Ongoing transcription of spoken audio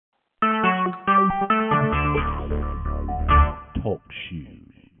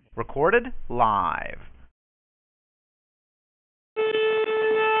shoes. Recorded live.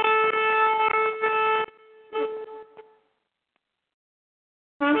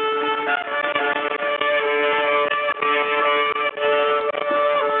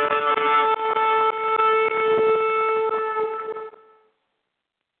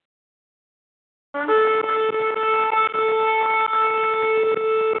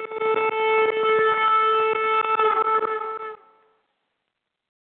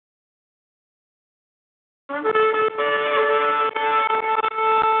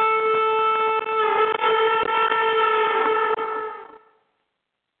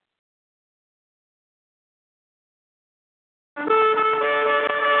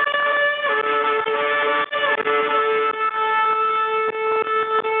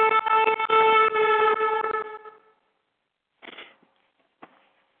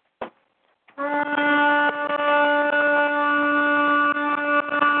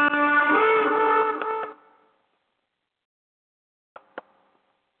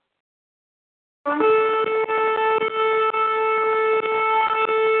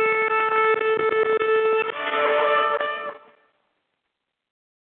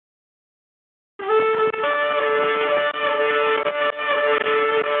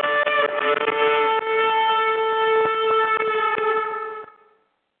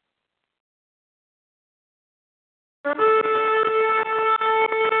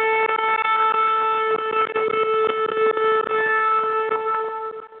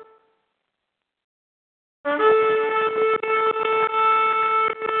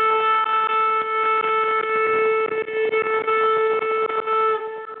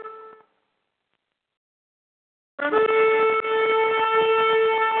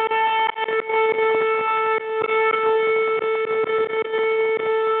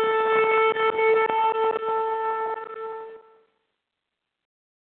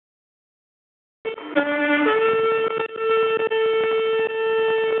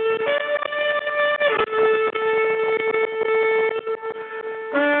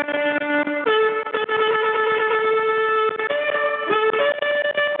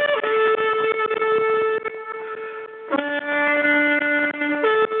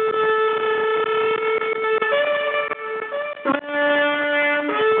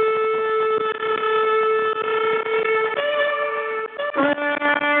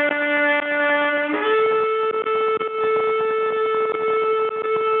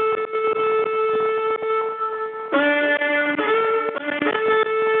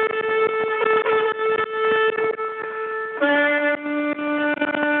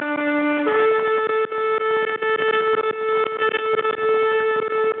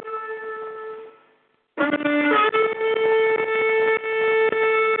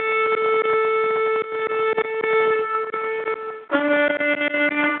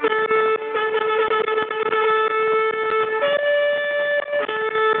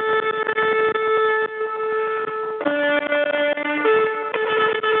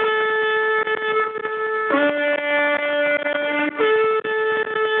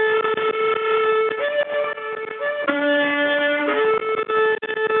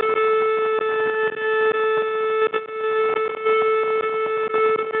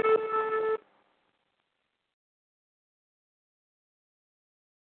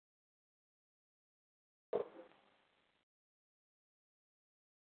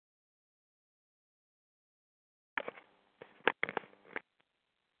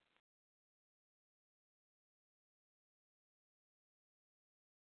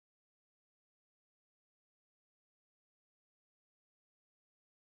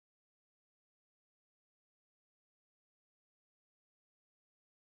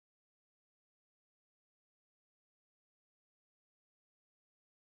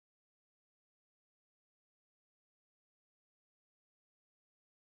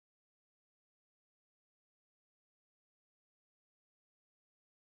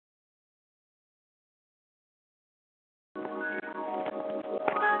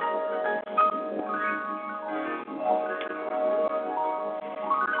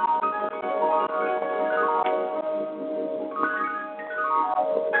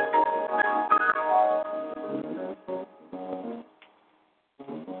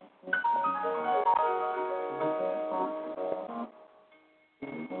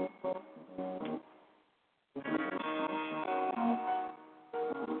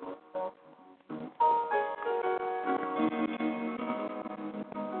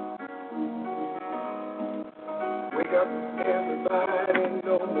 Wake up, everybody,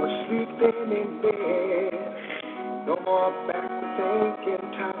 no more sleeping in bed. No more backward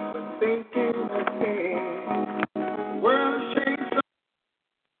thinking, time for thinking ahead. World has changed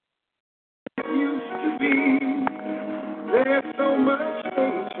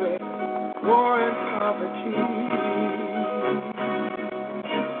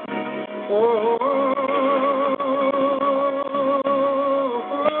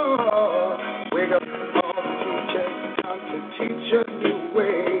Wake up all the teachers, time to teach a new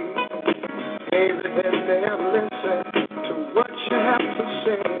way. Maybe then they'll listen to what you have to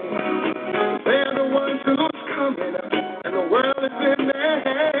say. They're the ones who's coming up, and the world is in their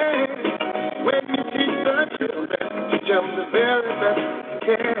hands. When you teach the children, teach them the very best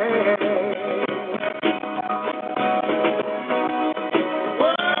you can.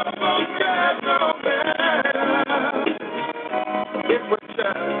 World won't get no better if we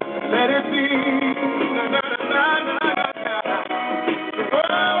just let it be. Na, na, na, na, na, na. The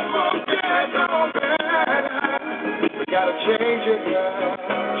world won't get no better. We gotta change it,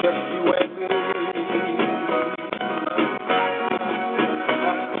 girl, just you and me.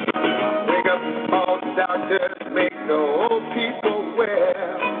 Wake up all the doctors, make the old people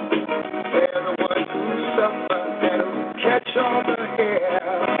well. They're the ones who suffer and who catch all the hair.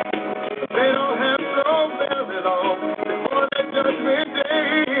 They don't have so very long before their judgment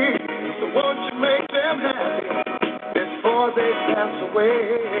day. So won't you make them happy before they pass away?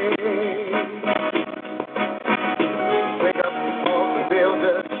 Wake up all the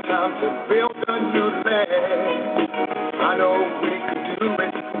builders, time to build a new land. I know we could do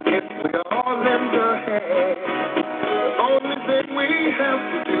it if we all lend a hand. The only thing we have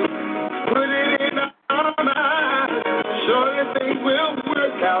to do is put it in our minds. Surely things will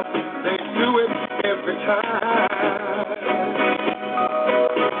work out. They do it every time.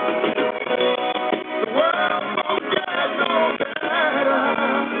 The world won't get no better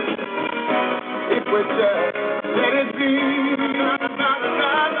if we just let it be. Na, na,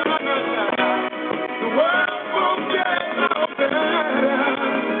 na, na, na, na. The world won't get no better.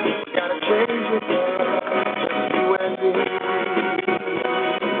 Gotta change it, girl, just you and me.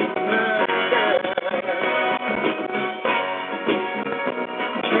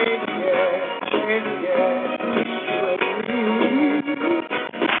 Change it, yeah.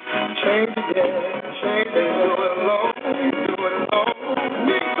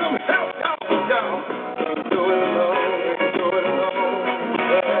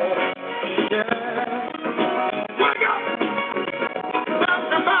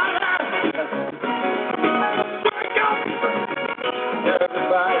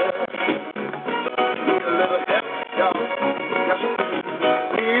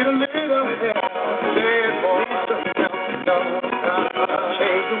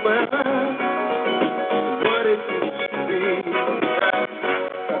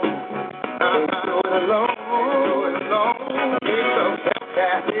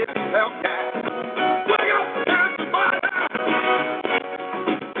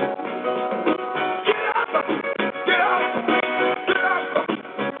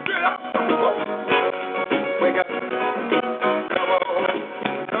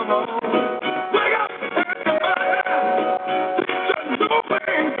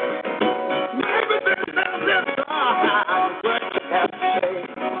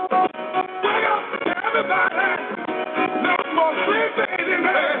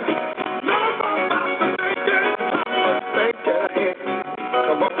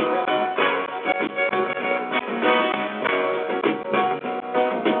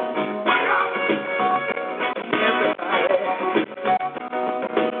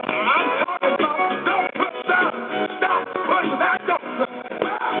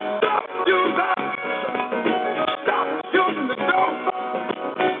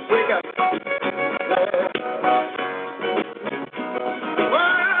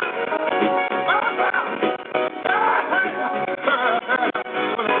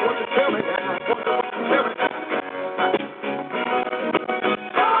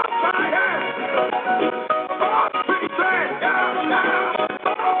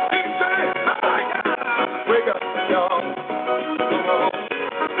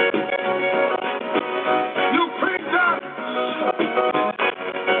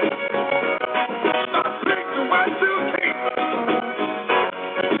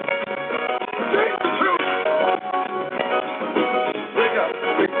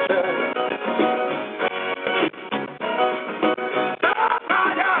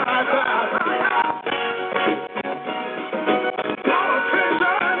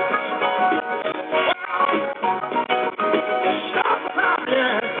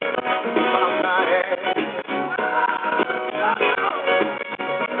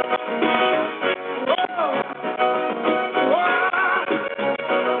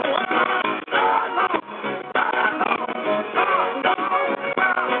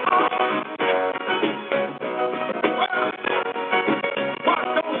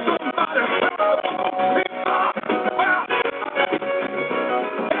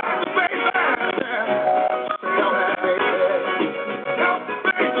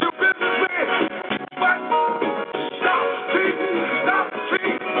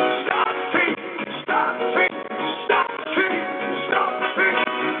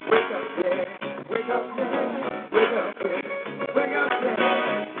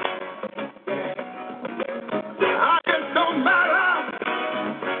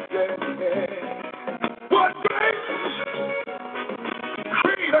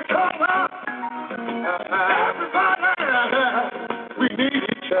 Come on. Everybody, we need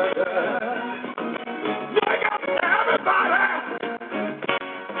each other. Wake up, everybody.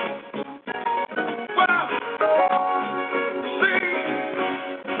 Well, see,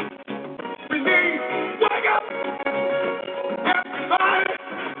 we need, wake up, everybody.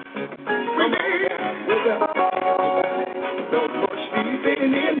 We need, wake up. No more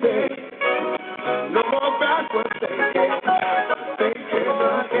sleeping in bed. No more backward thinking. Thinking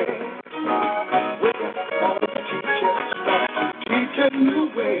ahead. Wake up, all the teachers start to teach a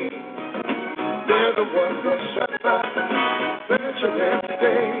new way. They're the ones that suffer virtual every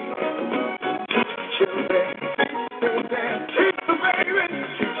day. Teach the children, teach the baby,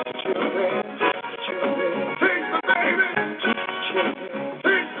 teach the children, teach the baby, teach the children,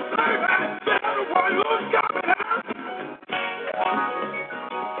 teach the baby. They're the ones who's coming out.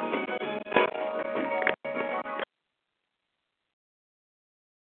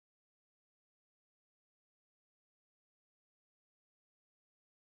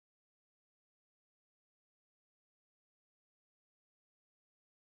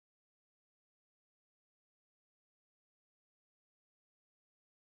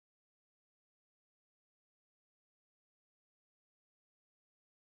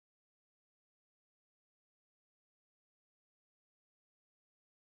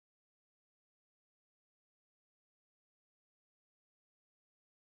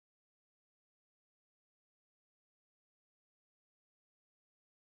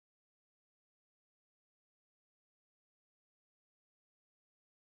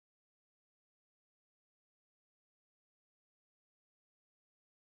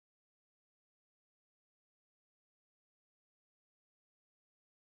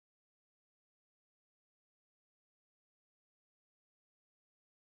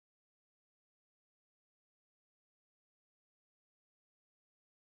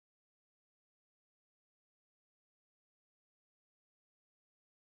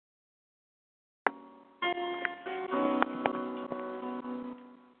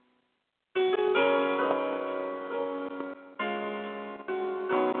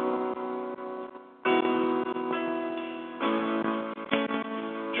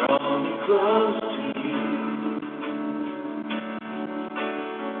 Draw me close to you.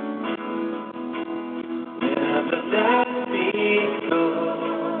 Never let me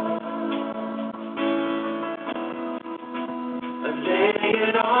go. I lay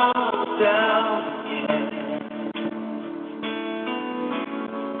it all down again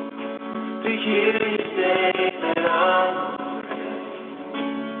to hear you say that I'm afraid.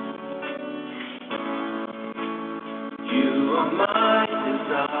 You are my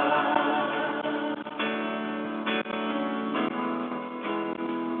desire.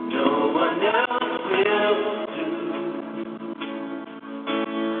 No one else will do.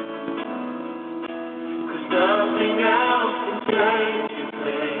 'Cause nothing else can take your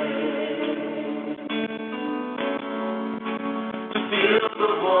place. To feel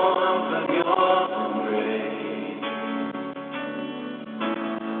the warmth of your embrace.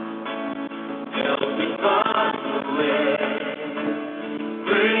 Help me find the way.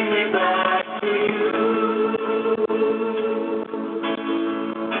 Bring me back to you.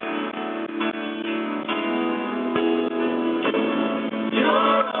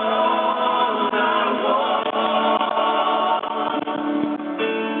 You're all I want.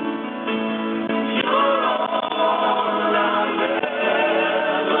 You're all I'll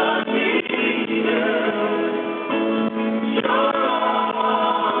ever need.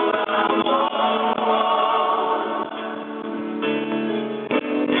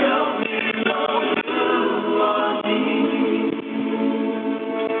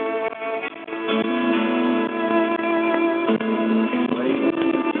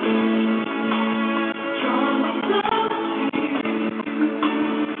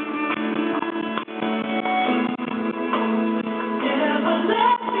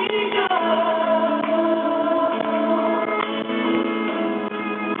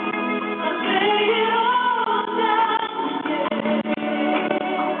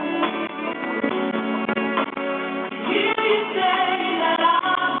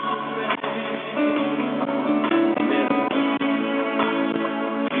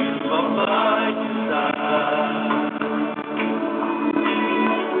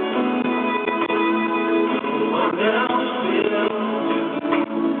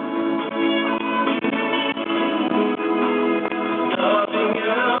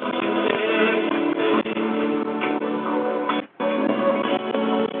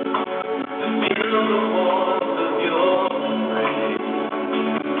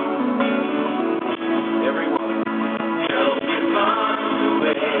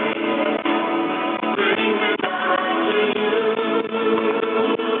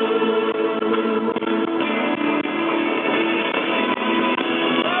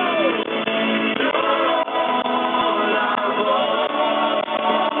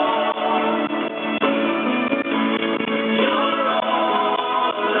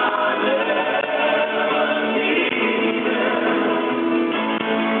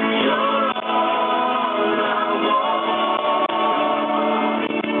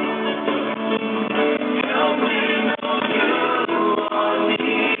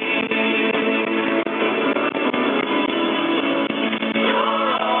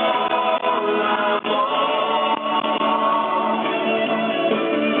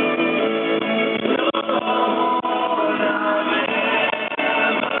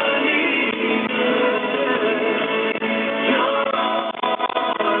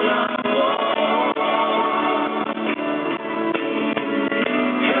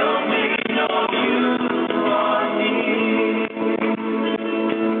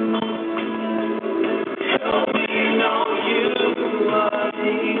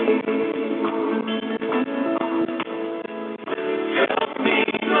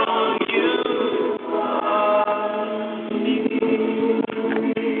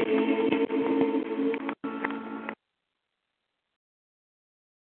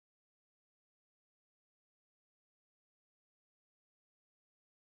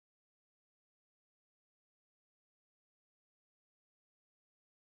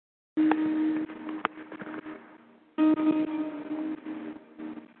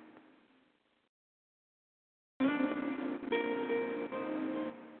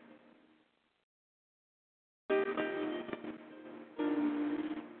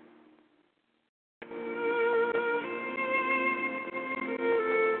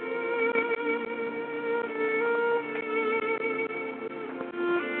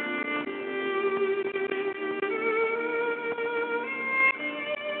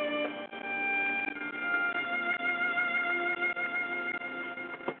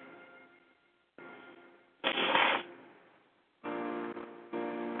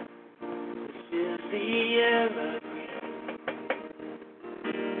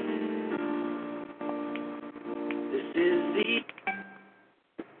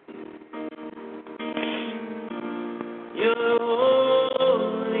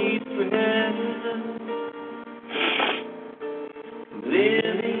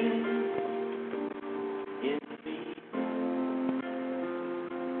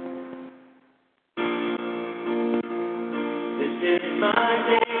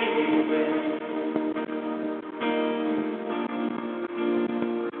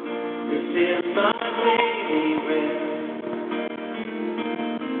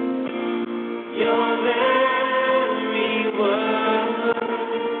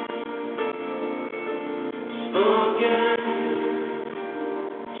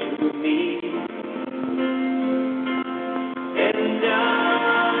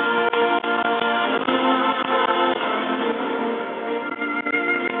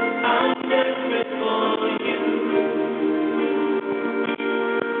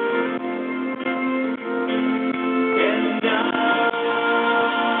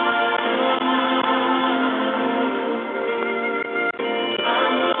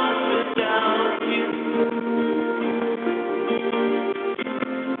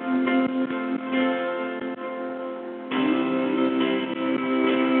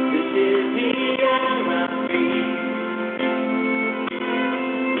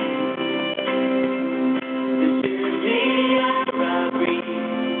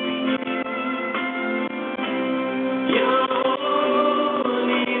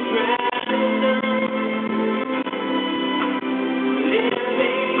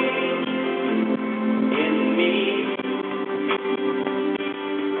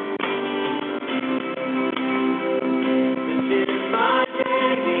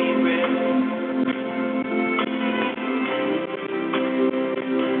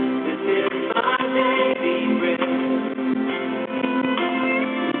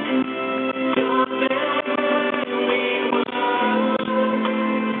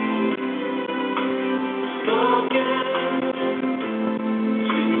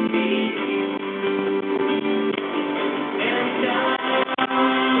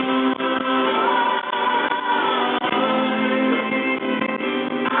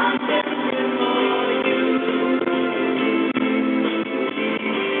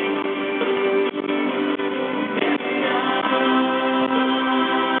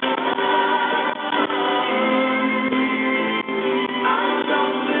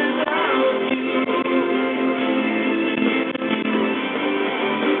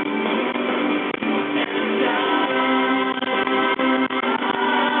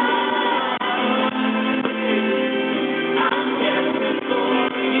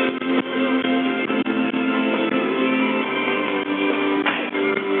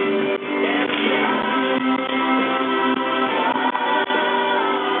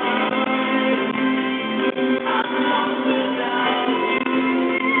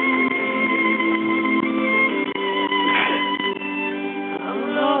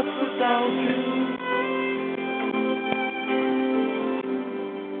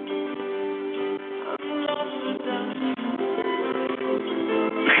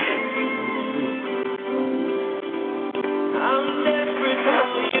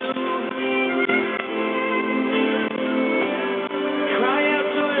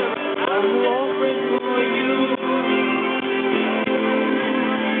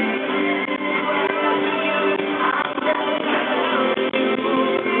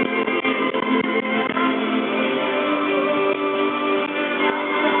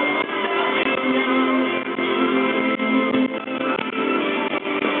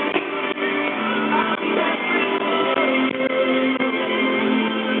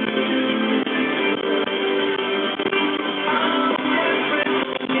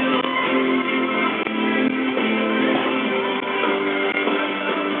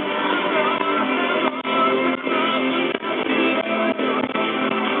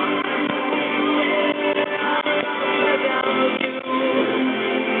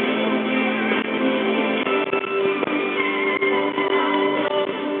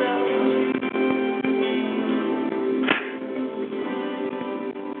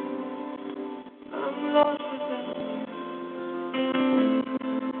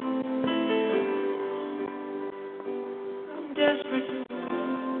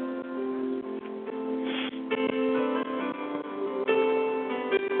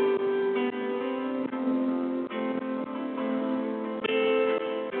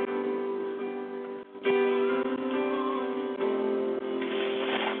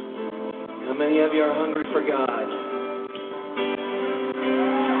 How many of you are hungry for God?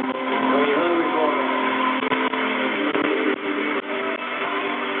 Are you hungry for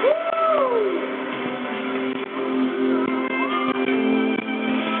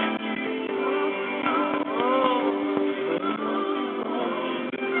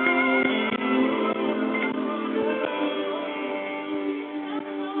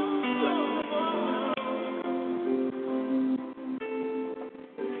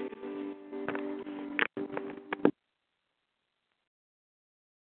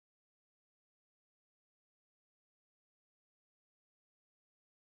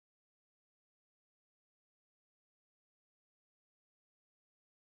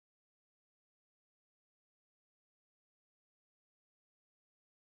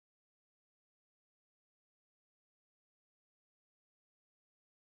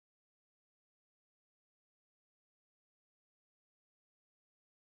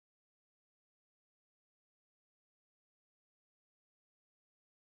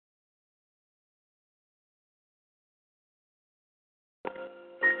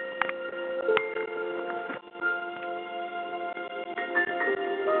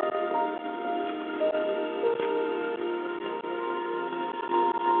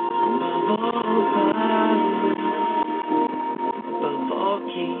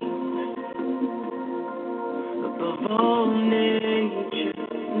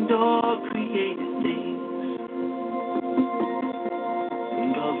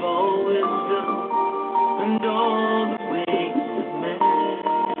wisdom and all the ways of man.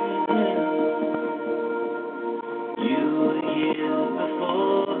 You were here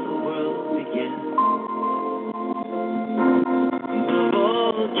before the world began. Above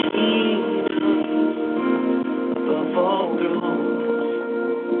all kingdoms, above all thrones,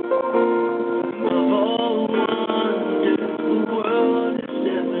 above all wonders the world has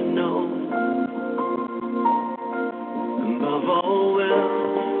ever known, above all wealth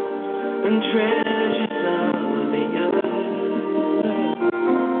and treasures of the earth.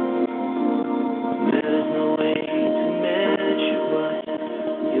 There's no way to measure what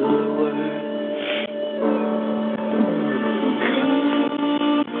you're worth.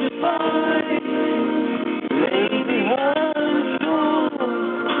 Crucified, laid behind the cross,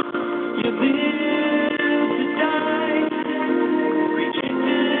 you lived to die,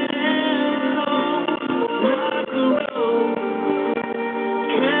 rejected and alone, like a rose,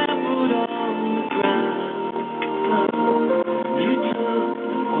 trampled on the ground. You took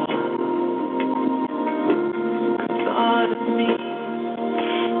the fall, thought of me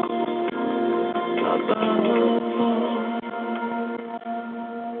above all.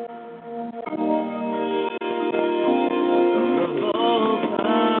 Above all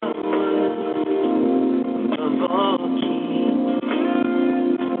powers, above all kings,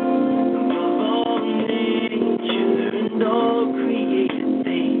 above all nature and all created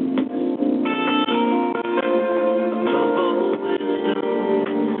things, above all wisdom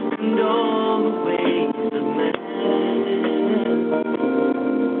and all the ways of man.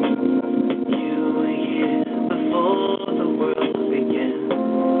 You were here before the world began.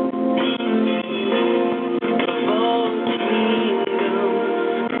 Above all kingdoms,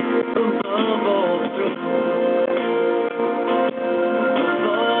 above all thrones, above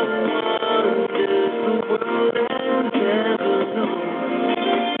all wonders the world has ever known,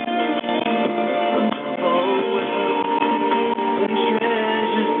 above all wealth and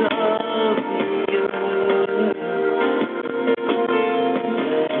treasures of the earth.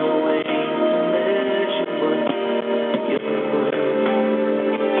 There's no way to measure what you're worth.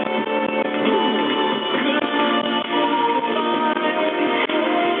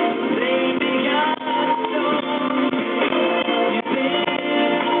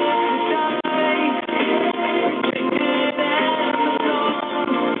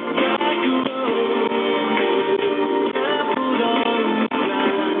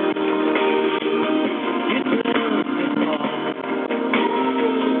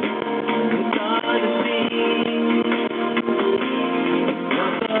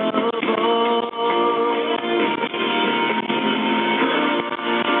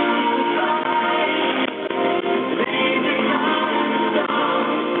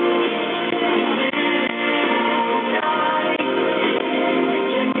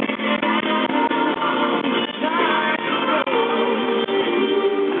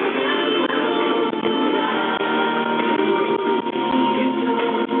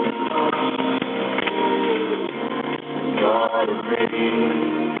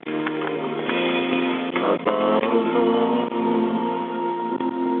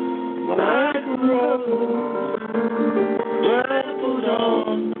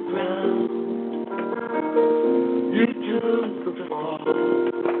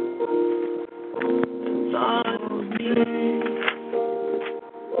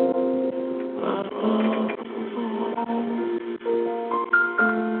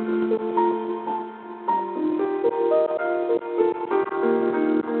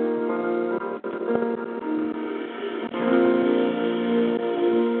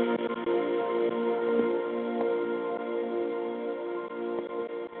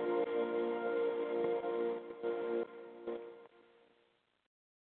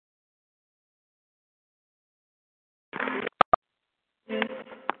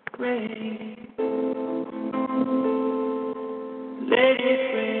 Rain, let it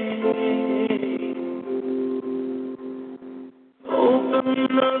rain. Open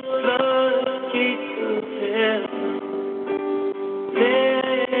the floodgates of heaven.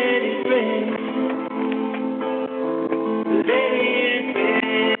 Let it rain. Let it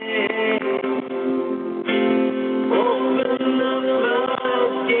rain. Open the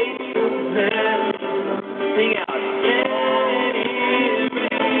floodgates of heaven. Sing out. Let it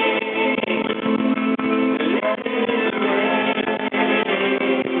rain.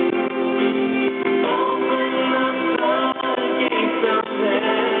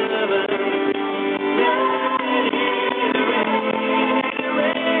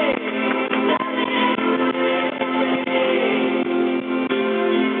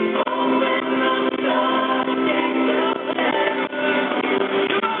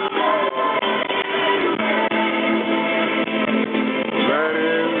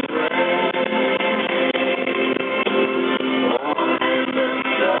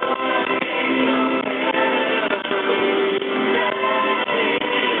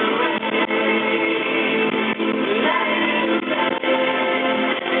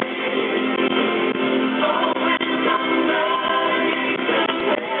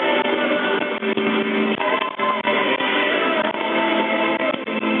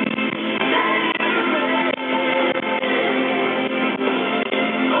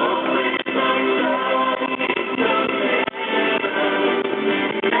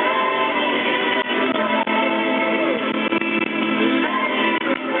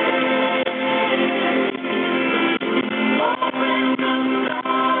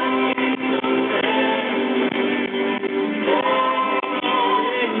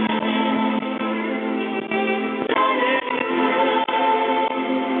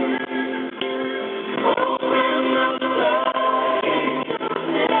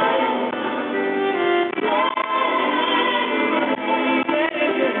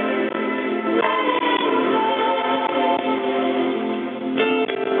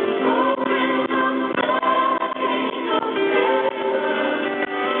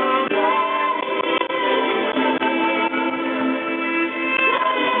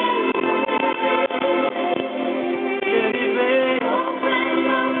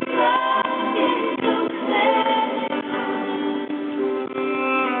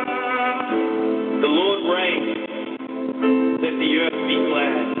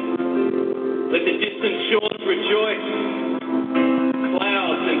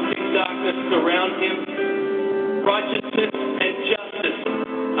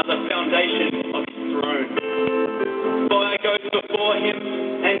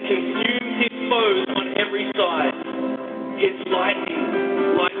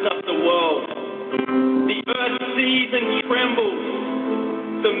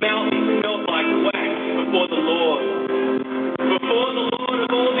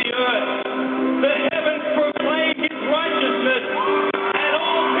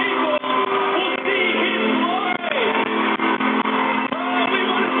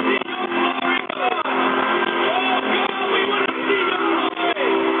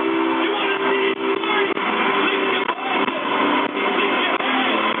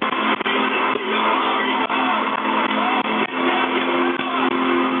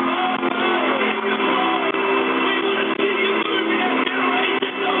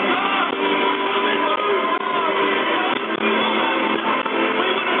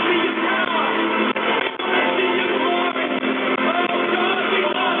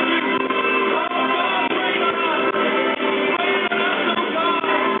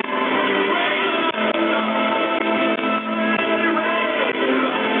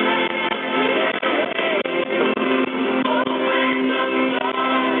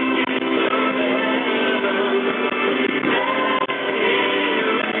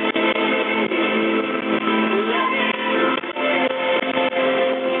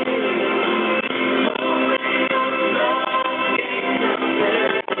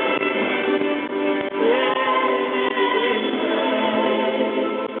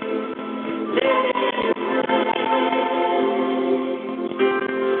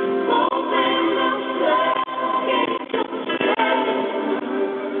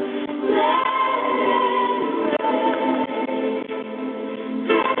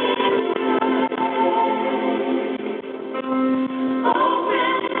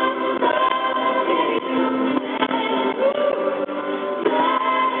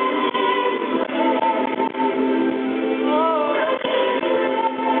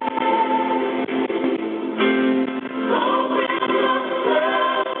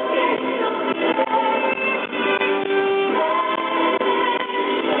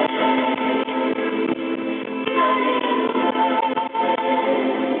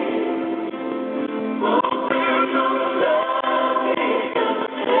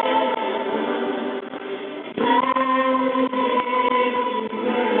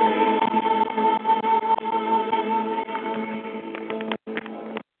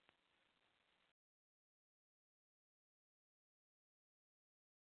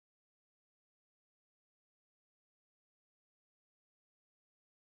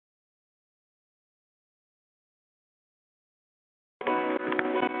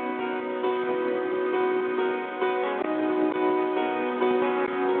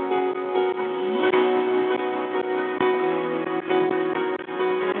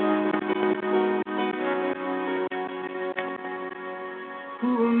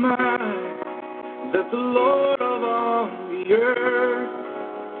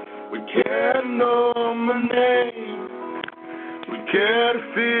 care to know my name, would care to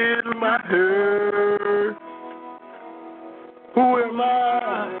feel my hurt. Who am I?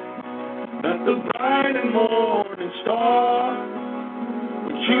 Not the bright and morning star,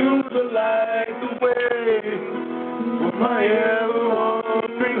 would you to light the way for my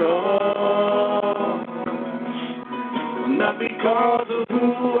ever-wandering heart. Not because of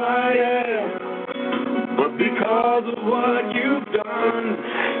who I am, but because of what you've done.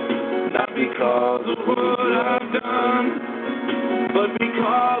 Not because of what I've done, but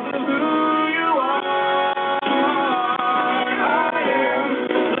because of who you are. I am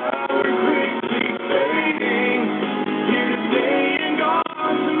the flower quickly fading, here today and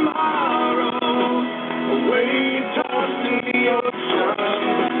gone tomorrow. A wave tossed in the ocean,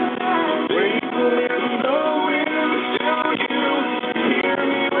 grateful in the wind. Still you hear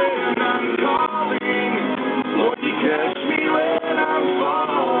me when I'm calling. Lord, you catch me when I'm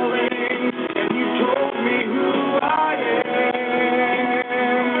falling, and you told me who I am.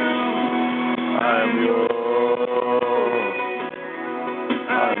 I'm yours.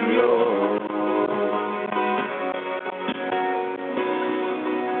 I'm yours.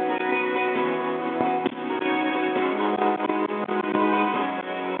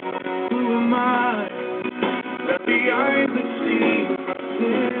 Who am I that the eyes that see my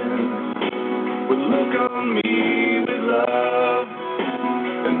sins would look on me with love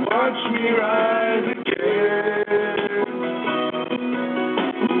and watch me rise again?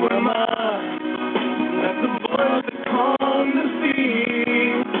 Who am I that the voice that calmed the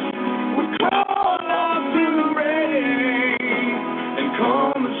sea would call out to the rain and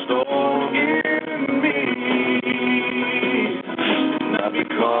calm the storm in me? Not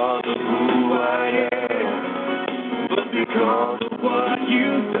because of who I am, but because of what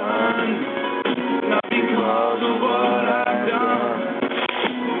you've done. Not because of what I've done,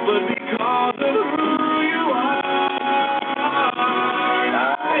 but because of who you are.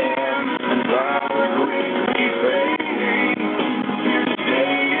 I am a flower quickly fading, here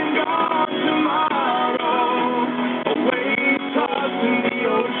today and gone tomorrow. A wave tossed in the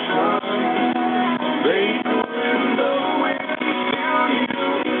ocean, faithful in the wind. Still you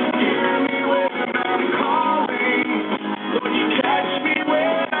hear me when I'm calling. Lord, you catch me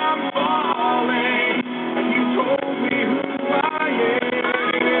when I'm falling, and you told me who I am.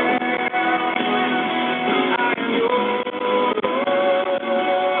 I am yours.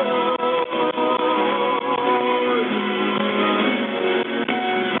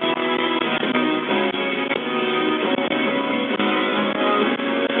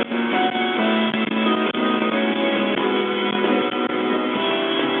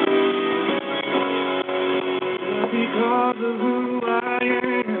 Not because of who I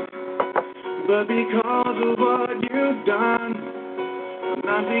am, but because of what you've done.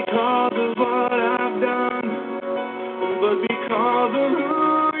 Not because of what I've done, but because of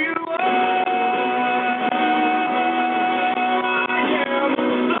who you are. I am a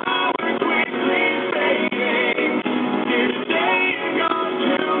flower quickly fading, here today and gone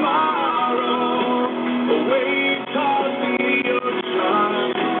tomorrow. A wave tossed in the ocean,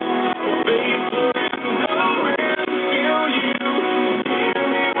 faithful in the wind. Still you hear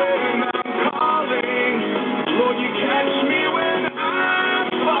me when I'm calling. Lord, you catch me when I'm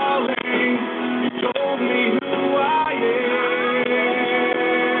falling. You told me who I am.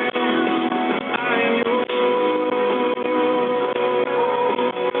 I am yours.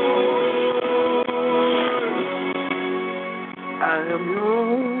 I am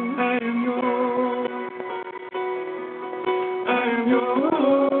yours. I am yours. I am yours.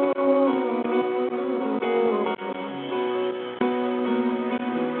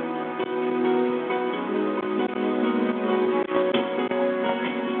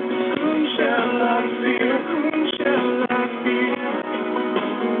 Whom shall I fear? Whom shall I fear?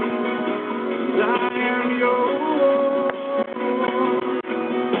 I am yours.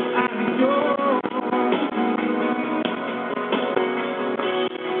 I am yours.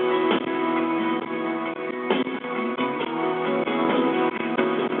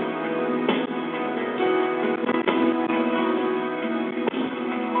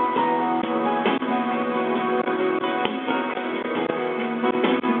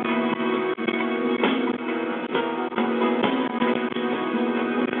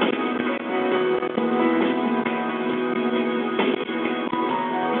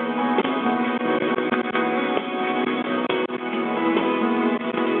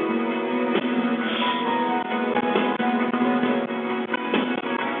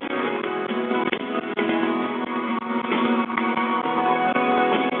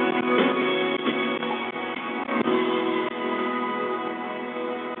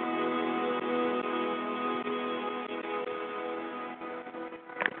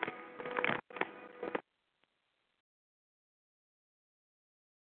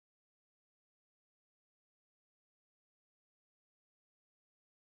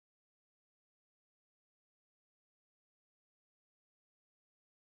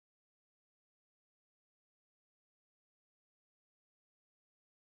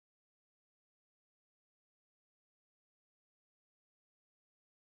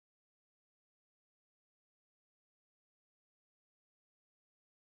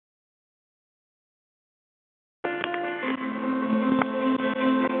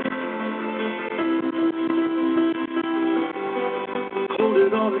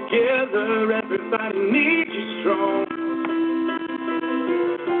 it all together, everybody needs you strong.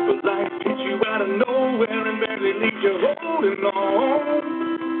 But life hits you out of nowhere and barely leaves you holding on.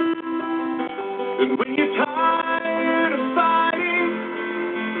 And when you're tired of fighting,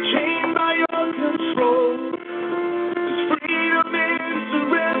 chained by your control, there's freedom in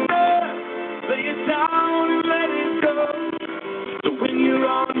surrender. Lay it down and let it go. So when you're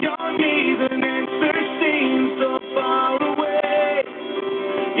on your knees and answer seems so far away,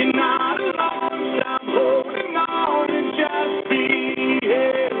 you're not alone. Stop holding on and just be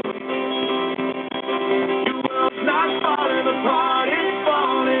here. Your world's not falling apart, it's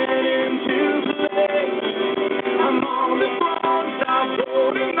falling into place. I'm on the throne, stop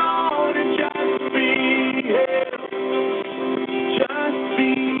holding on and just be here. Just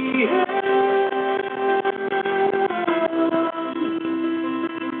be here.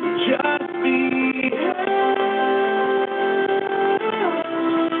 Just be here.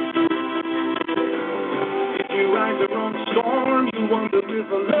 If your eyes are on the storm, you wonder if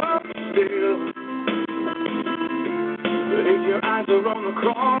I love you still. But if your eyes are on the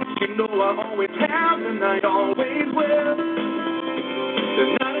cross, you know I always have and I always will.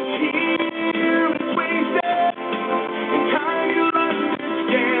 There's not a tear is wasted, in time you'll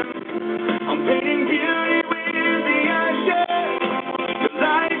understand. I'm painting beauty with the ashes. Your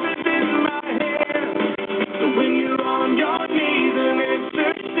life is in my hands. So when you're on your knees and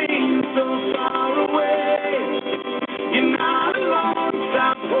answer seems so far away, you're not alone.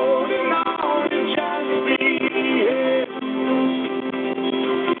 Stop holding on and just be here.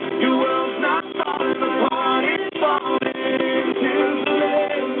 Your world's not falling apart, it's falling into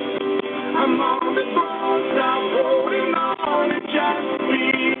place. I'm on the throne, stop holding on and just be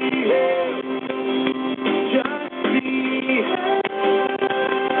here. Just be here.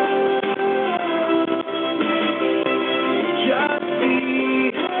 Just be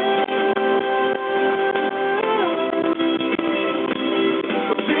here.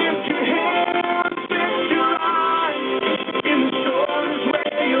 Lift your hands, lift your eyes. In the stores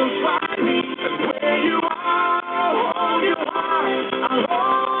where you'll find me, and where you are, hold your heart. I'll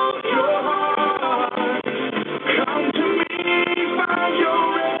hold your heart. Come to me, find your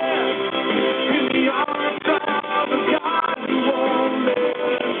rest in the arms of a God who won't let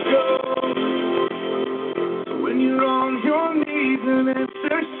go. So when you're on your knees and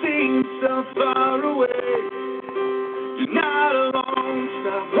answer seems so far away, you're not alone.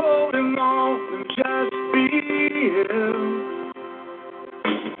 Stop holding on and just be here.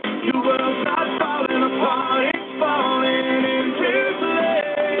 Your world's not falling apart, it's falling into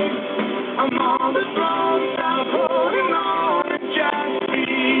place. I'm on the throne, stop holding on and just be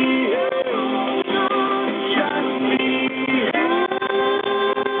here. Just be here.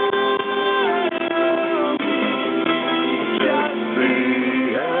 Just be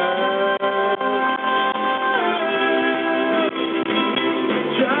here.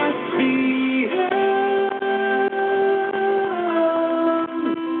 Just be here.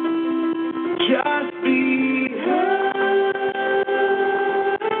 Just be here.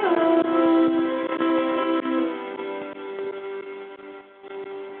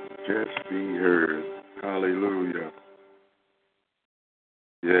 Just be heard. Hallelujah.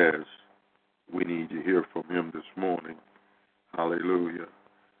 Yes, we need to hear from him this morning. Hallelujah.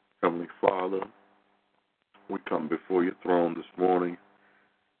 Heavenly Father, we come before your throne this morning.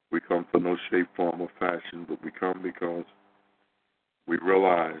 We come for no shape, form, or fashion, but we come because we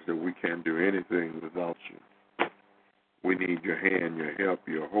realize that we can't do anything without you. We need your hand, your help,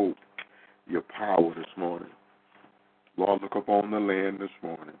 your hope, your power this morning. Lord, look upon the land this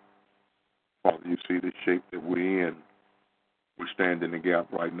morning. Father, you see the shape that we're in. We stand in the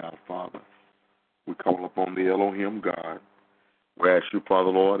gap right now, Father. We call upon the Elohim God. We ask you,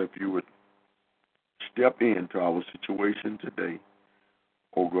 Father, Lord, if you would step into our situation today.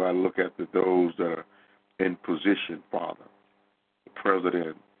 Oh, God, look at those that are in position, Father. The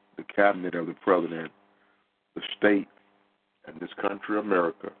president, the cabinet of the president, the state, and this country,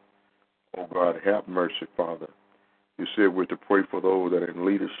 America. Oh, God, have mercy, Father. You said we're to pray for those that are in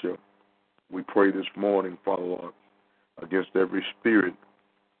leadership. We pray this morning, Father, Lord, against every spirit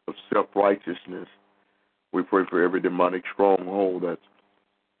of self-righteousness. We pray for every demonic stronghold that's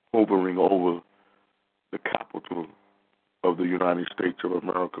hovering over the capital of the United States of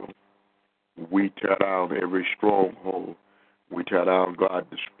America. We tear down every stronghold. We tear down, God,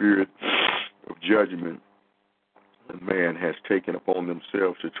 the spirit of judgment that man has taken upon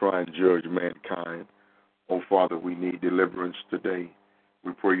themselves to try and judge mankind. Oh, Father, we need deliverance today.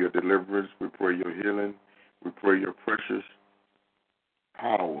 We pray your deliverance. We pray your healing. We pray your precious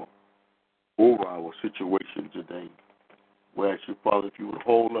power over our situation today. We ask you, Father, if you would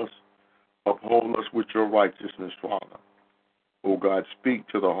uphold us with your righteousness, Father. Oh, God, speak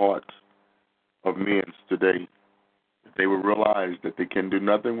to the hearts of men today, that they will realize that they can do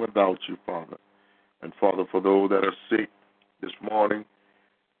nothing without you, Father. And, Father, for those that are sick this morning,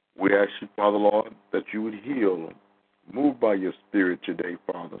 we ask you, Father, Lord, that you would heal them. Move by your Spirit today,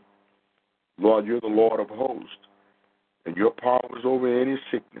 Father. Lord, you're the Lord of hosts, and your power is over any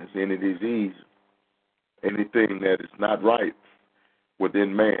sickness, any disease, anything that is not right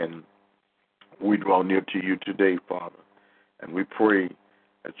within man. We draw near to you today, Father, and we pray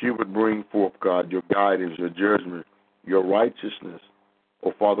that you would bring forth, God, your guidance, your judgment, your righteousness.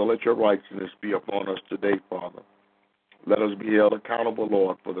 Oh, Father, let your righteousness be upon us today, Father. Let us be held accountable,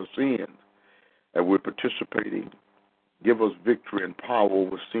 Lord, for the sins that we're participating. Give us victory and power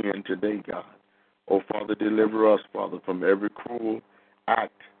over sin today, God. Oh, Father, deliver us, Father, from every cruel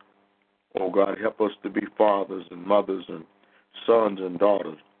act. Oh, God, help us to be fathers and mothers and sons and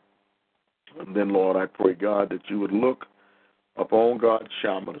daughters. And then, Lord, I pray, God, that you would look upon God's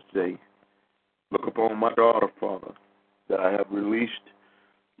Shama today. Look upon my daughter, Father, that I have released,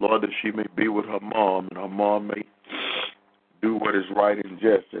 Lord, that she may be with her mom, and her mom may do what is right and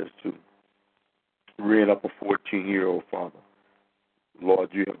just as to rear up a 14-year-old, Father. Lord,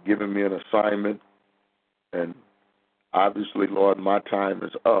 you have given me an assignment, and obviously, Lord, my time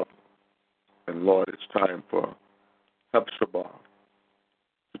is up. And, Lord, it's time for Hepzibah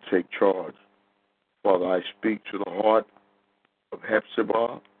to take charge. Father, I speak to the heart of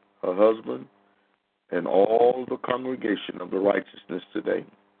Hepzibah, her husband, and all the congregation of the righteousness today.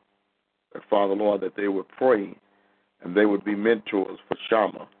 And, Father, Lord, that they would pray and they would be mentors for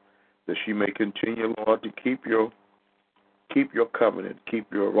Shama, that she may continue, Lord, to keep your covenant,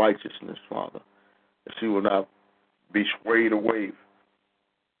 keep your righteousness, Father, that she will not be swayed away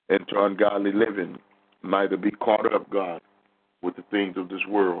into ungodly living, neither be caught up, God, with the things of this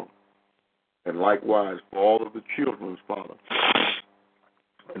world. And likewise for all of the children, Father,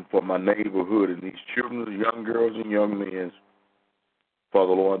 and for my neighborhood and these children, young girls and young men,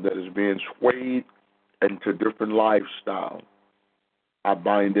 Father, Lord, that is being swayed into different lifestyles. I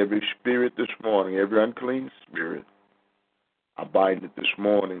bind every spirit this morning, every unclean spirit. I bind it this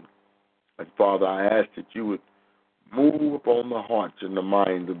morning. And, Father, I ask that you would move upon the hearts and the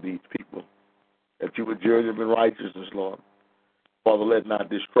minds of these people, that you would judge them in righteousness, Lord. Father, let not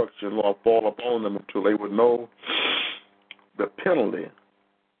destruction, Lord, fall upon them until they would know the penalty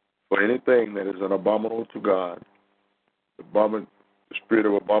for anything that is an abominable to God. The spirit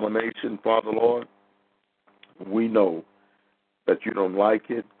of abomination, Father, Lord, we know that you don't like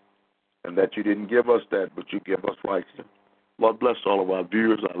it and that you didn't give us that, but you give us righteousness. Lord, bless all of our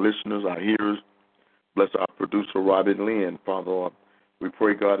viewers, our listeners, our hearers. Bless our producer, Robin Lynn, Father, Lord. We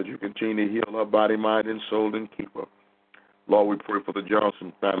pray, God, that you continue to heal her body, mind, and soul and keep her. Lord, we pray for the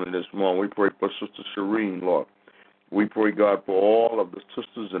Johnson family this morning. We pray for Sister Shireen, Lord. We pray, God, for all of the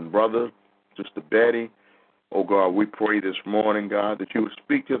sisters and brothers, Sister Betty. Oh, God, we pray this morning, God, that you would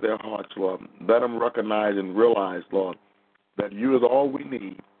speak to their hearts, Lord. Let them recognize and realize, Lord, that you is all we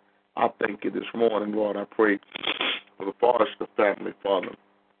need. I thank you this morning, Lord. I pray for the Forrester family, Father.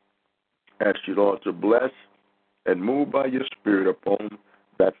 Ask you, Lord, to bless and move by your Spirit upon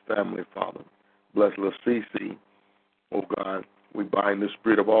that family, Father. Bless LaCece. Oh, God, we bind the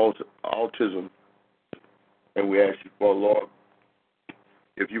spirit of autism, and we ask you for, Lord,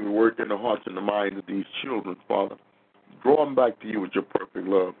 if you would work in the hearts and the minds of these children, Father, draw them back to you with your perfect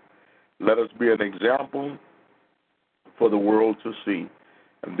love. Let us be an example for the world to see.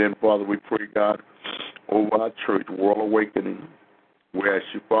 And then, Father, we pray, God, over our church, World Awakening. We ask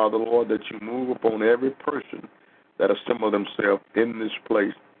you, Father, Lord, that you move upon every person that assemble themselves in this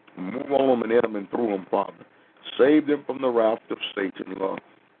place. Move on them and in them and through them, Father. Save them from the wrath of Satan, Lord.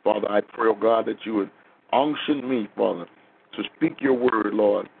 Father, I pray, oh God, that you would unction me, Father, to speak your word,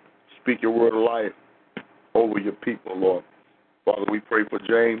 Lord. Speak your word of life over your people, Lord. Father, we pray for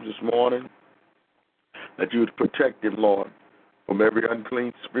James this morning, that you would protect him, Lord, from every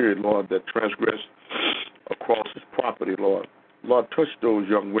unclean spirit, Lord, that transgressed across his property, Lord. Lord, touch those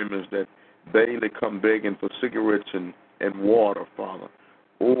young women that daily come begging for cigarettes and water, Father.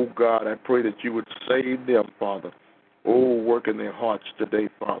 Oh, God, I pray that you would save them, Father. Oh, work in their hearts today,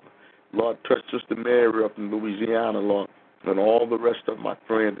 Father. Lord, touch Sister Mary up in Louisiana, Lord, and all the rest of my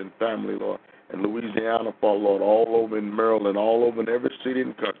friends and family, Lord. And Louisiana, Father, Lord, all over in Maryland, all over in every city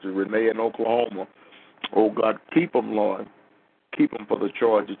and country, Renee in Oklahoma. Oh, God, keep them, Lord. Keep them for the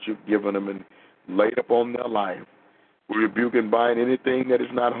charge that you've given them and laid upon their life. We rebuke and bind anything that is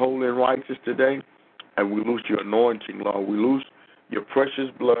not holy and righteous today, and we loose your anointing, Lord. We loose your precious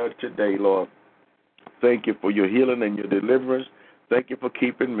blood today, Lord. Thank you for your healing and your deliverance. Thank you for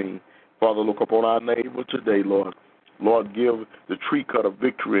keeping me. Father, look upon our neighbor today, Lord. Lord, give the tree cutter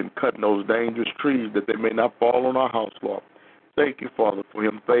victory in cutting those dangerous trees that they may not fall on our house, Lord. Thank you, Father, for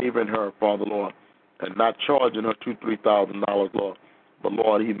him favoring her, Father, Lord, and not charging her $2,000-$3,000, Lord. But,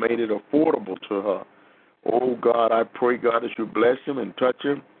 Lord, he made it affordable to her. Oh, God, I pray, God, that you bless him and touch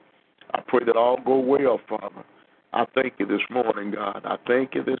him. I pray that all go well, Father. I thank you this morning, God. I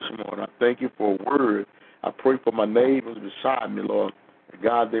thank you this morning. I thank you for a word. I pray for my neighbors beside me, Lord.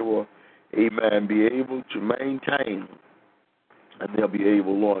 God, they will, amen, be able to maintain, and they'll be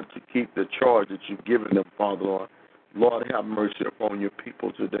able, Lord, to keep the charge that you've given them, Father, Lord. Lord, have mercy upon your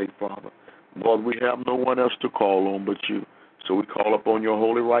people today, Father. Lord, we have no one else to call on but you. So we call upon your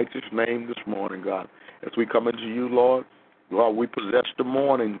holy, righteous name this morning, God. As we come into you, Lord, we possess the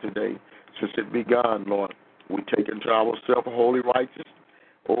morning today since it began, Lord. We take into ourselves holy, righteous.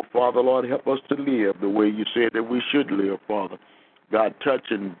 Oh, Father, Lord, help us to live the way you said that we should live, Father. God, touch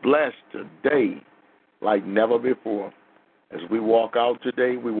and bless today like never before. As we walk out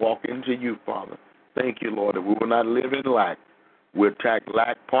today, we walk into you, Father. Thank you, Lord, that we will not live in lack. We attack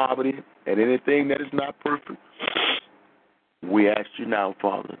lack, poverty, and anything that is not perfect. We ask you now,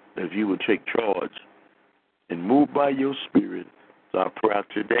 Father, if you would take charge and move by your Spirit. So I pray out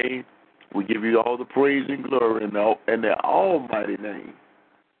today, we give you all the praise and glory in the almighty name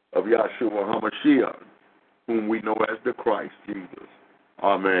of Yahshua HaMashiach, whom we know as the Christ Jesus.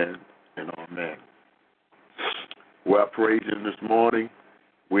 Amen and amen. Well, I praise him this morning.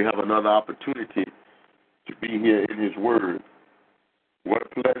 We have another opportunity to be here in his word. What a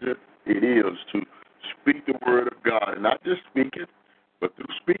pleasure it is to speak the word of God. And not just speak it, but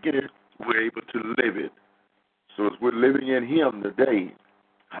through speaking it, we're able to live it. So as we're living in him today,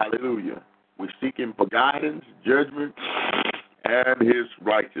 hallelujah, we seek him for guidance, judgment, and his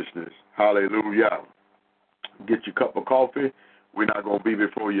righteousness. Hallelujah. Get your cup of coffee. We're not going to be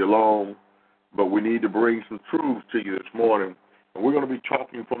before you long, but we need to bring some truth to you this morning. And we're going to be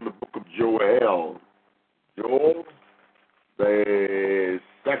talking from the book of Joel. Joel, the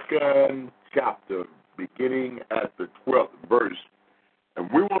 2nd chapter, beginning at the 12th verse. And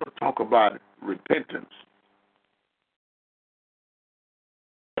we want to talk about repentance.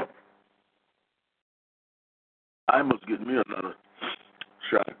 I must get me another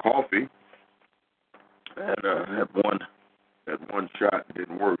shot of coffee. And that one shot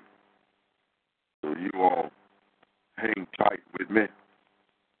didn't work. So you all hang tight with me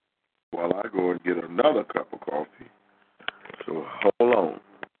while I go and get another cup of coffee. So hold on.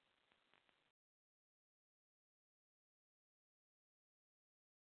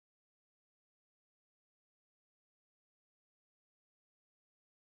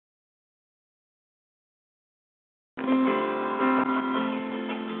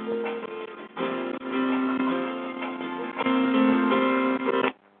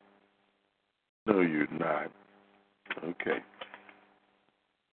 No, you're not. Okay.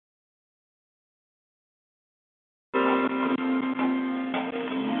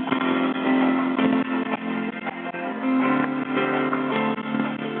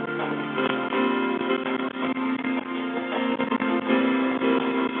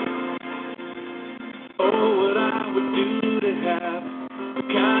 Oh, what I would do to have the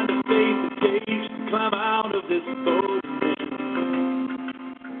kind of faith it takes to climb out of this boat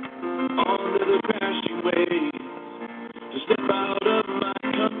onto the crashing waves, to step out of my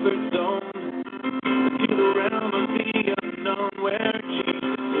comfort zone into the realm of the unknown where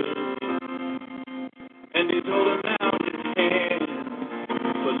Jesus is, and He's holding out His hand.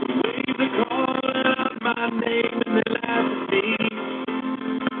 But the waves are calling out my name and they laugh at me,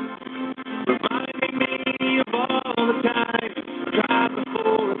 reminding me of all the times I tried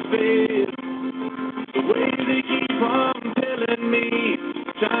before and failed. The way they keep on telling me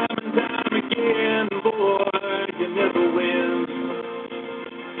time and time again, boy, you never win.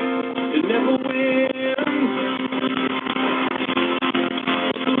 You never win.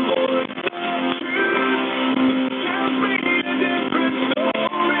 The voice of truth tells me a different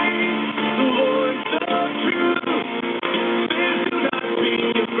story.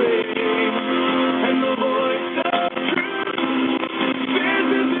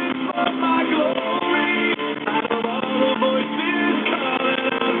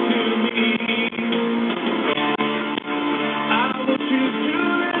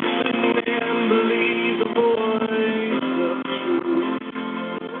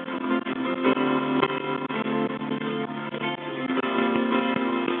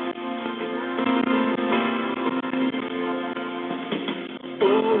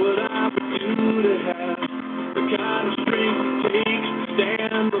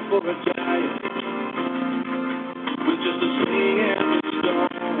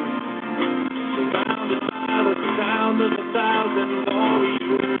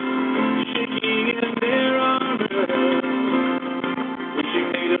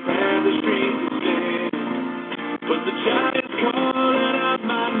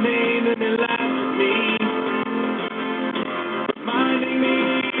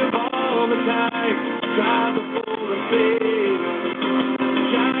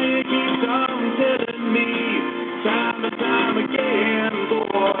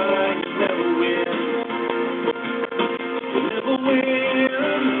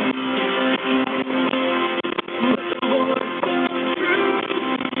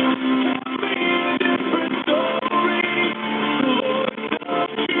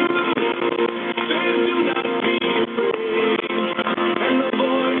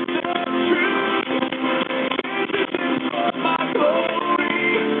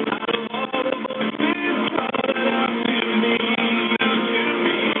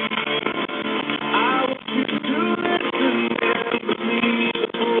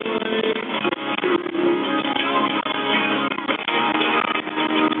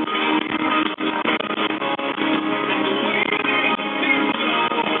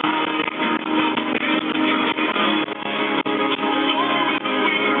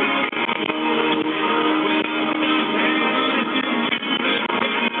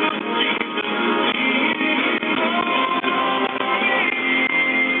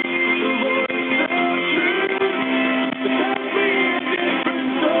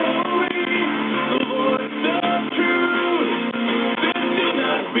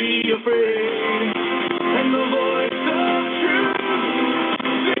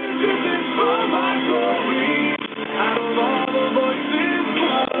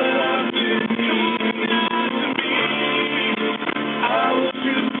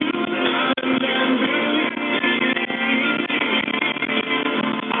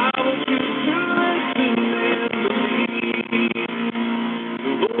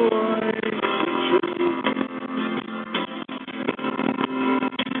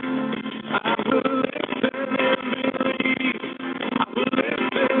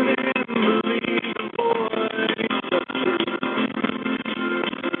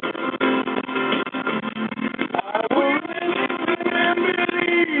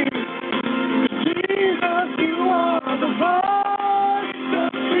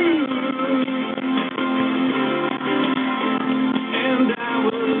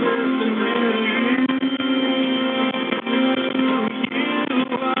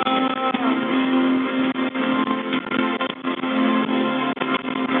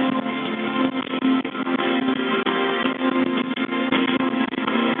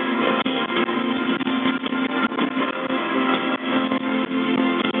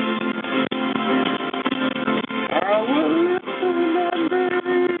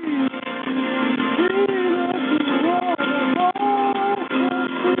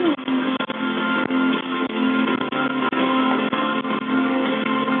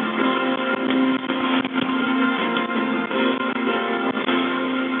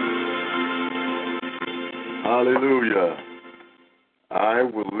 Hallelujah. I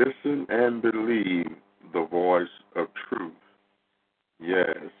will listen and believe the voice of truth.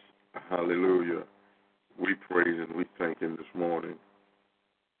 Yes. Hallelujah. We praise and we thank him this morning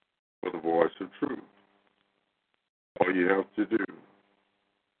for the voice of truth. All you have to do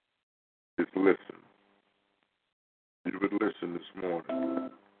is listen. You would listen this morning.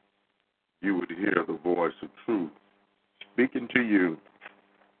 You would hear the voice of truth speaking to you.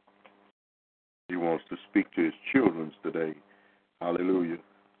 He wants to speak to his children today. Hallelujah.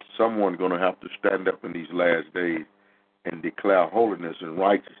 Someone's going to have to stand up in these last days and declare holiness and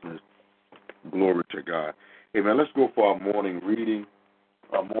righteousness. Glory to God. Amen. Let's go for our morning reading.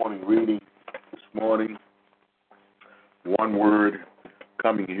 Our morning reading this morning. One word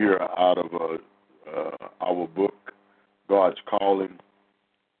coming here out of our book, God's Calling,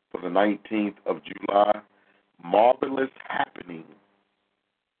 for the 19th of July. Marvelous happening.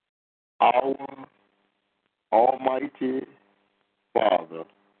 Our Almighty Father,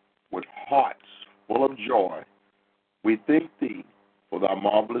 with hearts full of joy, we thank thee for thy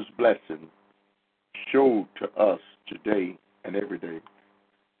marvelous blessing showed to us today and every day.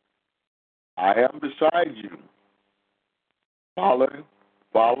 I am beside you.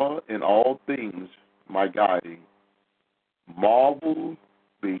 Follow in all things my guiding. Marvel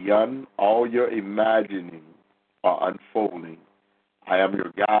beyond all your imagining or unfolding. I am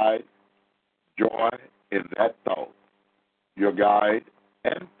your guide, joy in that thought, your guide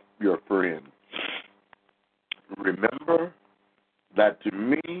and your friend. Remember that to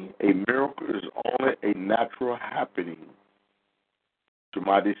me a miracle is only a natural happening. To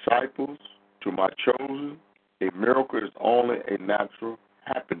my disciples, to my chosen, a miracle is only a natural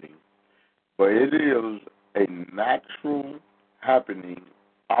happening. But it is a natural happening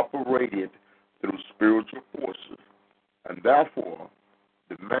operated through spiritual forces. And therefore,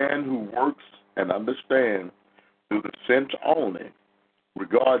 the man who works and understands through the sense only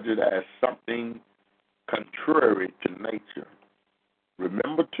regards it as something contrary to nature.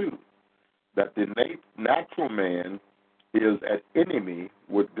 Remember, too, that the natural man is an enemy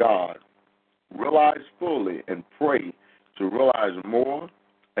with God. Realize fully and pray to realize more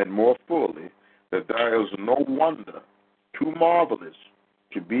and more fully that there is no wonder too marvelous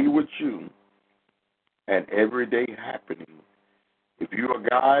to be with you and everyday happening. If you are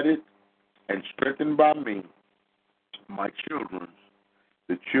guided and strengthened by me, my children,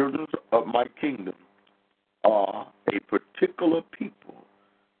 the children of my kingdom, are a particular people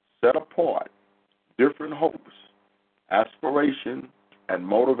set apart, different hopes, aspiration, and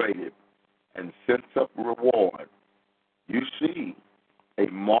motivated, and sense of reward. You see a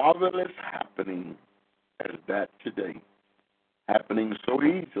marvelous happening as that today, happening so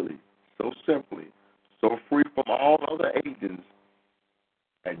easily, so simply, so free from all other agents,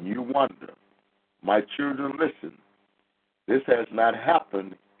 and you wonder, my children, listen, this has not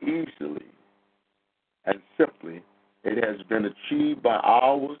happened easily and simply. It has been achieved by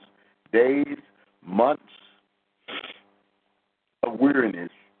hours, days, months of weariness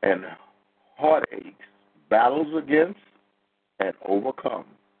and heartaches, battles against and overcome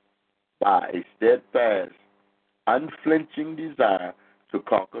by a steadfast, unflinching desire to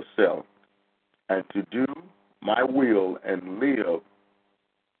conquer self and to do my will and live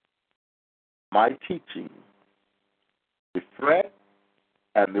my teaching. The fret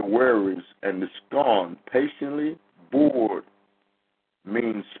and the worries and the scorn patiently bored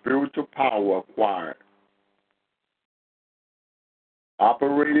means spiritual power acquired,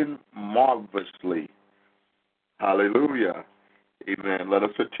 operating marvelously. Hallelujah. Amen. Let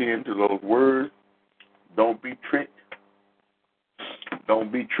us attend to those words. Don't be tricked.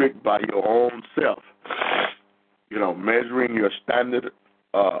 Don't be tricked by your own self. Measuring your standard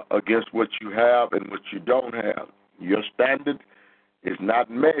against what you have and what you don't have. Your standard is not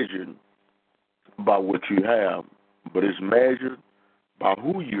measured by what you have, but it's measured by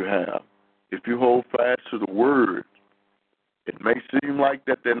who you have. If you hold fast to the word, it may seem like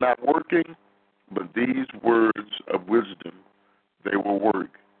that they're not working, but these words of wisdom, they will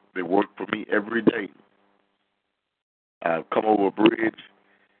work. They work for me every day. I've come over a bridge,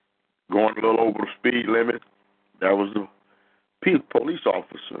 going a little over the speed limit. There was a police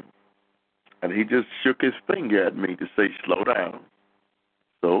officer, and he just shook his finger at me to say, slow down.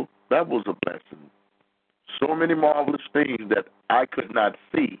 So that was a blessing. So many marvelous things that I could not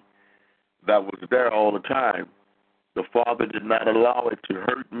see that was there all the time. The Father did not allow it to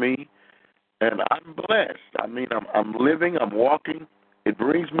hurt me, and I'm blessed. I mean, I'm living, I'm walking. It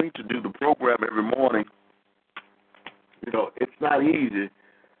brings me to do the program every morning. It's not easy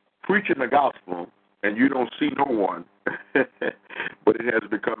preaching the gospel, and you don't see no one. But it has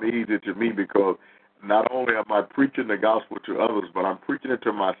become easy to me because not only am I preaching the gospel to others, but I'm preaching it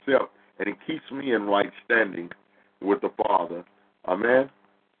to myself, and it keeps me in right standing with the Father. Amen?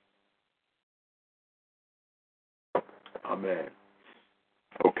 Amen.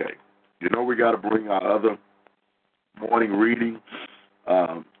 Okay. You know we got to bring our other morning reading,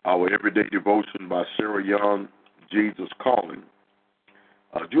 our everyday devotion by Sarah Young, Jesus Calling.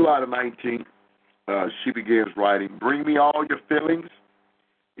 July the 19th, she begins writing, "Bring me all your feelings,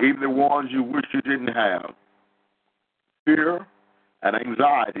 even the ones you wish you didn't have. Fear and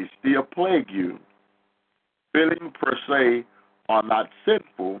anxiety still plague you. Feelings per se are not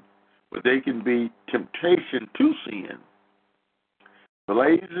sinful, but they can be temptation to sin.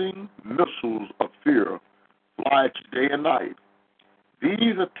 Blazing missiles of fear fly at you day and night.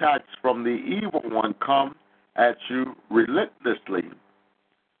 These attacks from the evil one come at you relentlessly.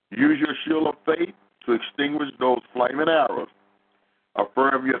 Use your shield of faith to extinguish those flaming arrows.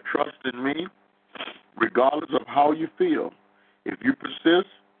 Affirm your trust in me, regardless of how you feel. If you persist,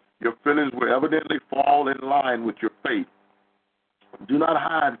 your feelings will evidently fall in line with your faith. Do not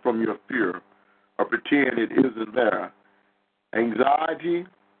hide from your fear or pretend it isn't there. Anxiety,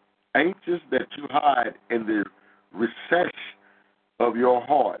 anxious that you hide in the recess of your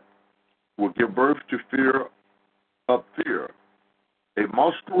heart, will give birth to fear of fear. A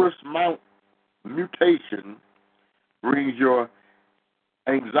monstrous mutation brings your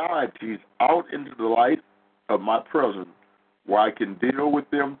anxieties out into the light of my presence, where I can deal with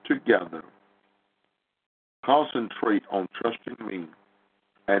them together. Concentrate on trusting me,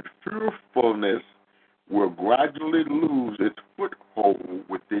 and fearfulness will gradually lose its foothold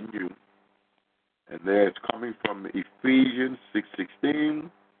within you." And there it's coming from Ephesians 6:16,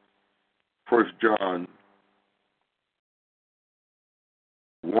 1 John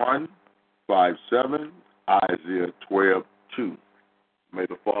 1:5-7, Isaiah 12:2. May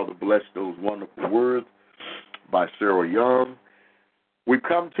the Father bless those wonderful words by Sarah Young. We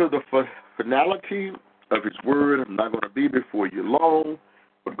come to the finality of his word. I'm not going to be before you long,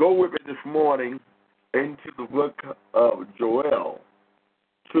 but go with me this morning into the book of Joel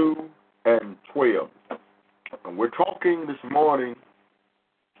 2:12. And we're talking this morning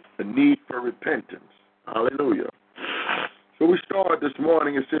the need for repentance. Hallelujah. So we start this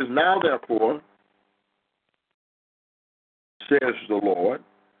morning. It says, "Now therefore, says the Lord,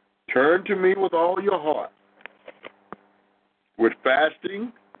 turn to me with all your heart, with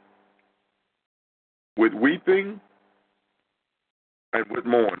fasting, with weeping, and with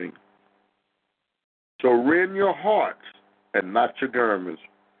mourning. So rend your hearts and not your garments.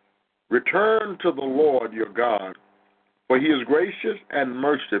 Return to the Lord your God, for he is gracious and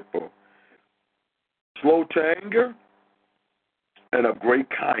merciful, slow to anger, and of great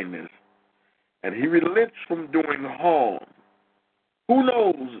kindness, and he relents from doing harm. Who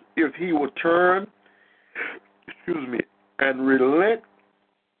knows if he will turn, and relent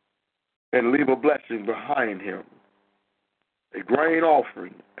and leave a blessing behind him, a grain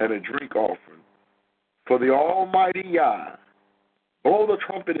offering and a drink offering. For the Almighty Yah, blow the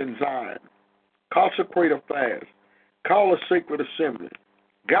trumpet in Zion, consecrate a fast, call a sacred assembly,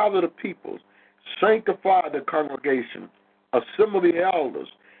 gather the peoples, sanctify the congregation, assemble the elders,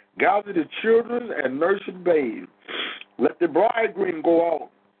 gather the children and nursing babes. Let the bridegroom go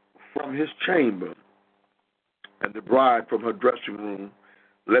out from his chamber, and the bride from her dressing room.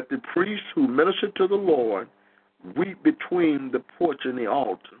 Let the priests who minister to the Lord weep between the porch and the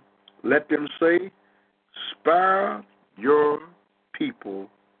altar. Let them say, spare your people,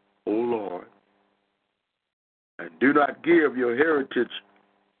 O Lord, and do not give your heritage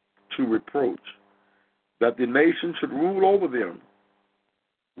to reproach, that the nation should rule over them.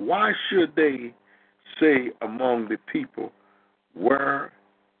 Why should they say among the people, where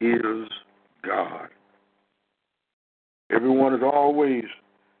is God?" Everyone is always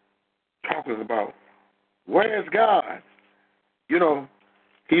talking about, where's God? You know,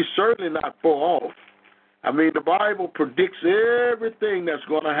 he's certainly not far off. I mean, the Bible predicts everything that's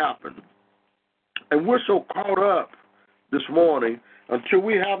going to happen. And we're so caught up this morning until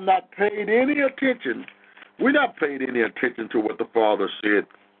we have not paid any attention. We're not paid any attention to what the Father said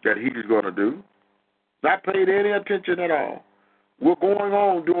that he's going to do. Not paid any attention at all. We're going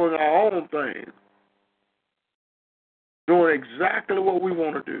on doing our own thing, doing exactly what we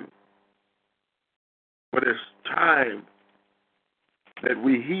want to do. But it's time that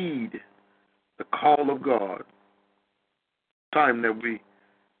we heed the call of God. Time that we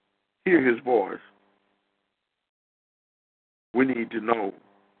hear his voice. We need to know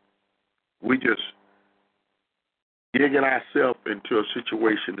we just getting ourselves into a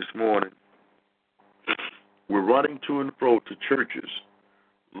situation this morning. We're running to and fro to churches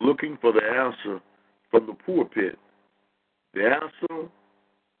looking for the answer from the pulpit. The answer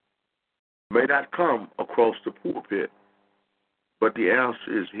may not come across the pulpit, but the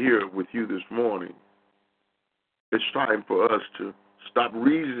answer is here with you this morning. It's time for us to stop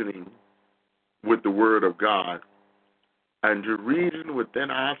reasoning with the Word of God and to reason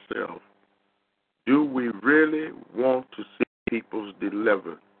within ourselves. Do we really want to see people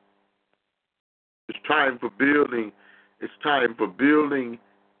delivered? It's time for building. It's time for building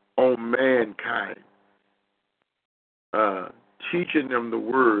on mankind, teaching them the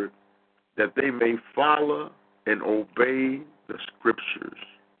Word that they may follow and obey the Scriptures.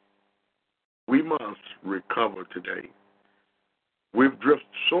 We must recover today. We've drifted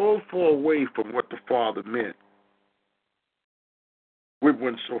so far away from what the Father meant. We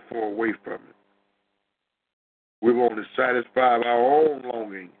went so far away from it. We want to satisfy our own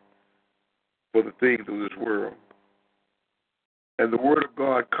longing for the things of this world. And the Word of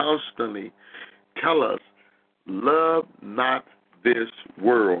God constantly tells us, love not this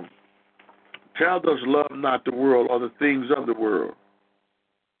world. Tells us, love not the world or the things of the world.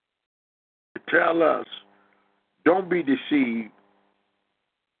 It tells us, don't be deceived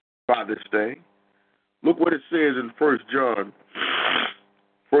by this thing. Look what it says in 1 John.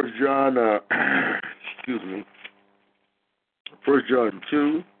 1 John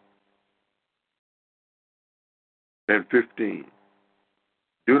 2 and 15.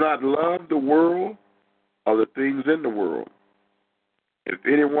 Do not love the world or the things in the world. If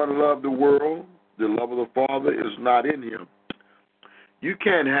anyone love the world, the love of the Father is not in him. You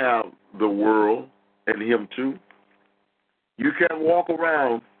can't have the world and him too. You can't walk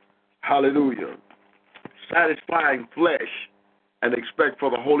around, hallelujah, satisfying flesh and expect for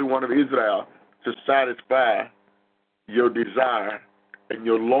the Holy One of Israel to satisfy your desire and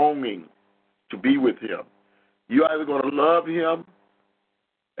your longing to be with him. You're either going to love him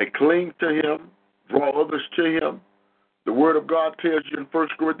and cling to him, draw others to him. The Word of God tells you in 1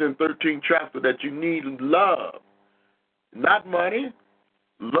 Corinthians 13 chapter that you need love, not money.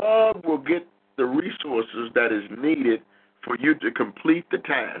 Love will get the resources that is needed for you to complete the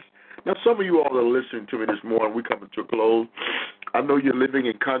task. Now, some of you all are listening to me this morning. We're coming to a close. I know you're living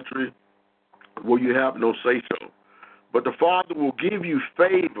in country where you have no say-so. But the Father will give you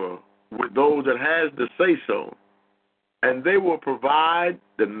favor with those that has the say-so. And they will provide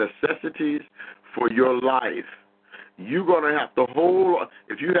the necessities for your life. You're going to have to hold,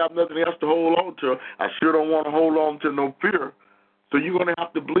 if you have nothing else to hold on to, I sure don't want to hold on to no fear. So you're going to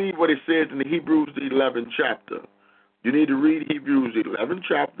have to believe what it says in the Hebrews, the 11th chapter. You need to read Hebrews, the 11th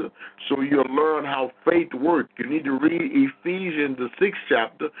chapter, so you'll learn how faith works. You need to read Ephesians, the 6th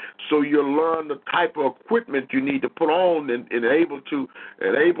chapter, so you'll learn the type of equipment you need to put on and enable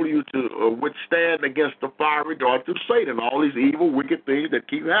you to withstand against the fiery darts of Satan, all these evil, wicked things that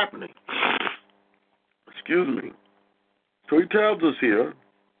keep happening. Excuse me. So he tells us here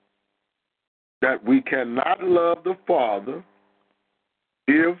that we cannot love the Father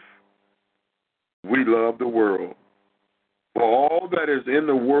if we love the world. For all that is in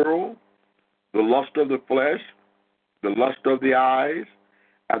the world, the lust of the flesh, the lust of the eyes,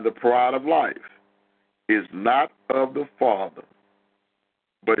 and the pride of life, is not of the Father,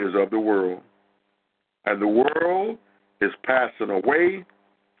 but is of the world. And the world is passing away,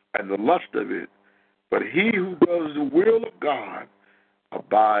 and the lust of it. But he who does the will of God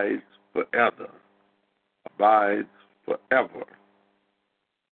abides forever. Abides forever.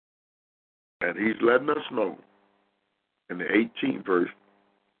 And he's letting us know in the 18th verse,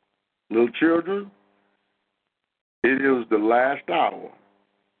 little children, it is the last hour.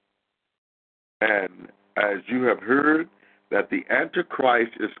 And as you have heard that the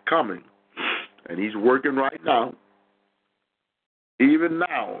Antichrist is coming, and he's working right now, even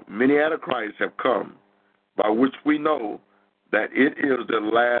now, many Antichrists have come, by which we know that it is the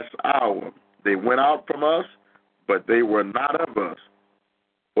last hour. They went out from us, but they were not of us.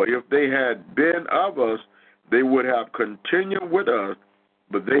 For if they had been of us, they would have continued with us,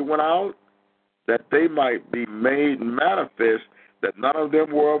 but they went out that they might be made manifest that none of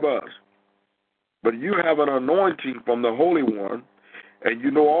them were of us. But you have an anointing from the Holy One, and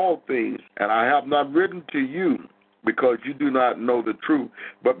you know all things, and I have not written to you because you do not know the truth,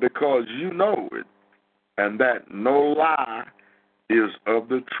 but because you know it, and that no lie is of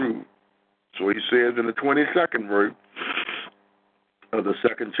the truth. So he says in the 22nd verse of the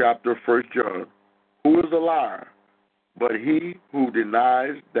 2nd chapter of 1 John, who is a liar, but he who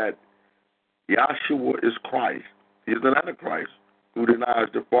denies that Yahshua is Christ. He is an Antichrist who denies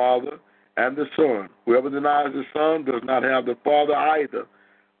the Father and the Son. Whoever denies the Son does not have the Father either.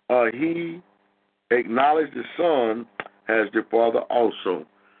 He acknowledges the Son as the Father also.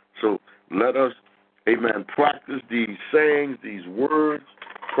 So let us Amen. Practice these sayings, these words.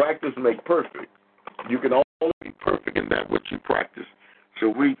 Practice make perfect. You can only be perfect in that which you practice. So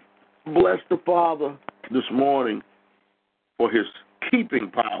we bless the Father this morning for his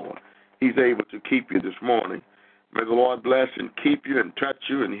keeping power. He's able to keep you this morning. May the Lord bless and keep you and touch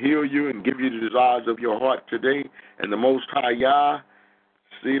you and heal you and give you the desires of your heart today. And the Most High Yah,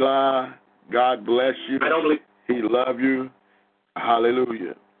 Selah, God bless you. He loves you.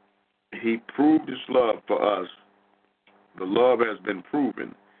 Hallelujah. He proved his love for us. The love has been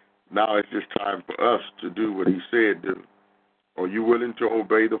proven. Now it's just time for us to do what he said do. Are you willing to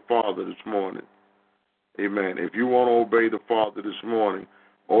obey the Father this morning? Amen. If you want to obey the Father this morning,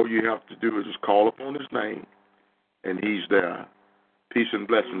 all you have to do is just call upon his name, and he's there. Peace and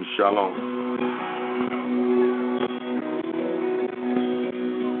blessings. Shalom.